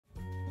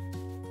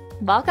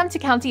Welcome to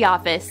County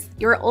Office,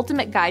 your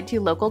ultimate guide to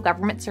local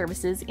government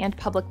services and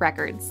public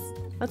records.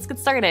 Let's get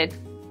started.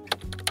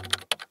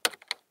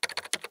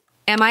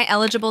 Am I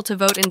eligible to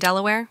vote in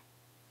Delaware?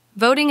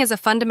 Voting is a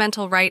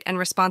fundamental right and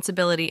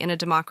responsibility in a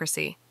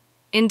democracy.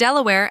 In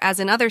Delaware,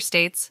 as in other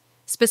states,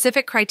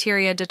 specific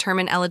criteria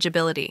determine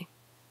eligibility.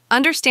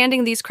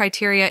 Understanding these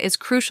criteria is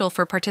crucial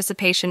for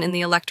participation in the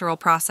electoral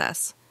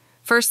process.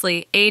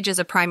 Firstly, age is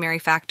a primary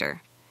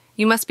factor.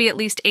 You must be at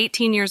least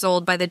 18 years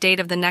old by the date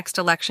of the next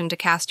election to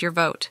cast your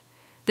vote.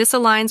 This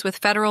aligns with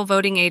federal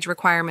voting age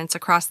requirements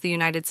across the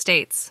United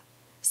States.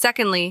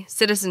 Secondly,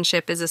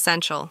 citizenship is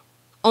essential.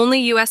 Only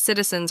U.S.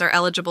 citizens are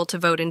eligible to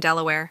vote in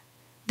Delaware.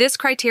 This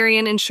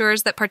criterion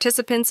ensures that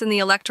participants in the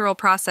electoral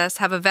process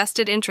have a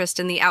vested interest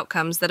in the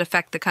outcomes that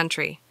affect the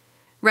country.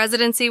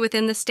 Residency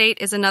within the state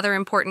is another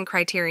important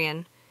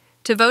criterion.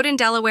 To vote in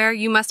Delaware,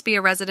 you must be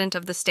a resident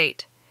of the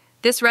state.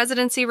 This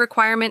residency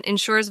requirement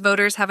ensures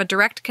voters have a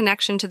direct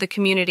connection to the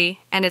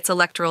community and its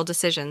electoral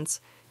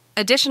decisions.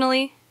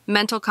 Additionally,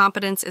 mental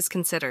competence is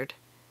considered.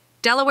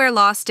 Delaware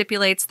law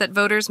stipulates that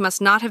voters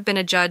must not have been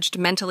adjudged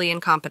mentally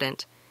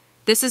incompetent.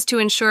 This is to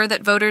ensure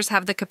that voters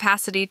have the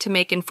capacity to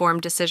make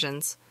informed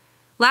decisions.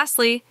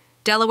 Lastly,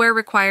 Delaware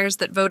requires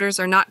that voters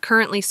are not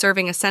currently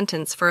serving a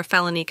sentence for a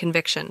felony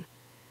conviction.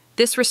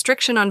 This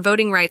restriction on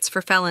voting rights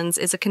for felons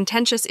is a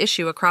contentious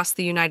issue across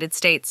the United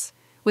States,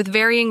 with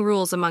varying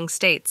rules among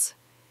states.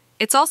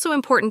 It's also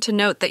important to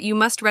note that you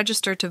must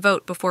register to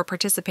vote before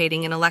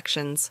participating in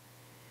elections.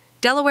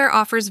 Delaware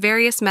offers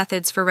various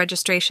methods for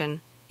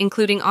registration,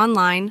 including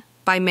online,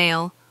 by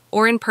mail,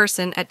 or in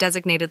person at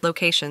designated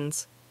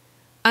locations.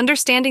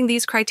 Understanding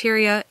these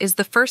criteria is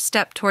the first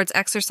step towards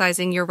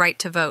exercising your right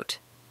to vote.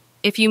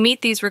 If you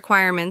meet these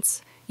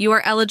requirements, you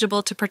are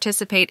eligible to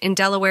participate in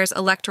Delaware's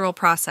electoral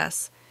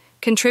process,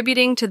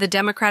 contributing to the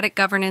democratic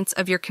governance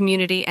of your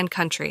community and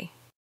country.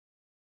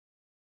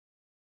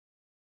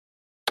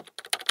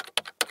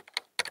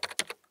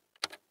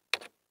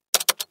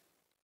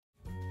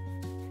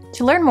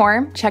 To learn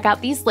more, check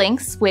out these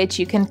links, which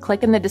you can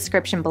click in the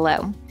description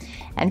below.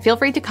 And feel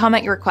free to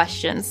comment your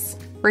questions.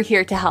 We're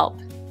here to help.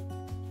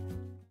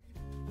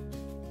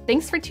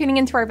 Thanks for tuning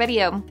into our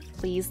video.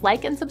 Please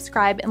like and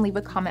subscribe and leave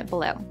a comment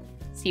below.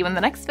 See you in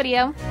the next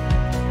video.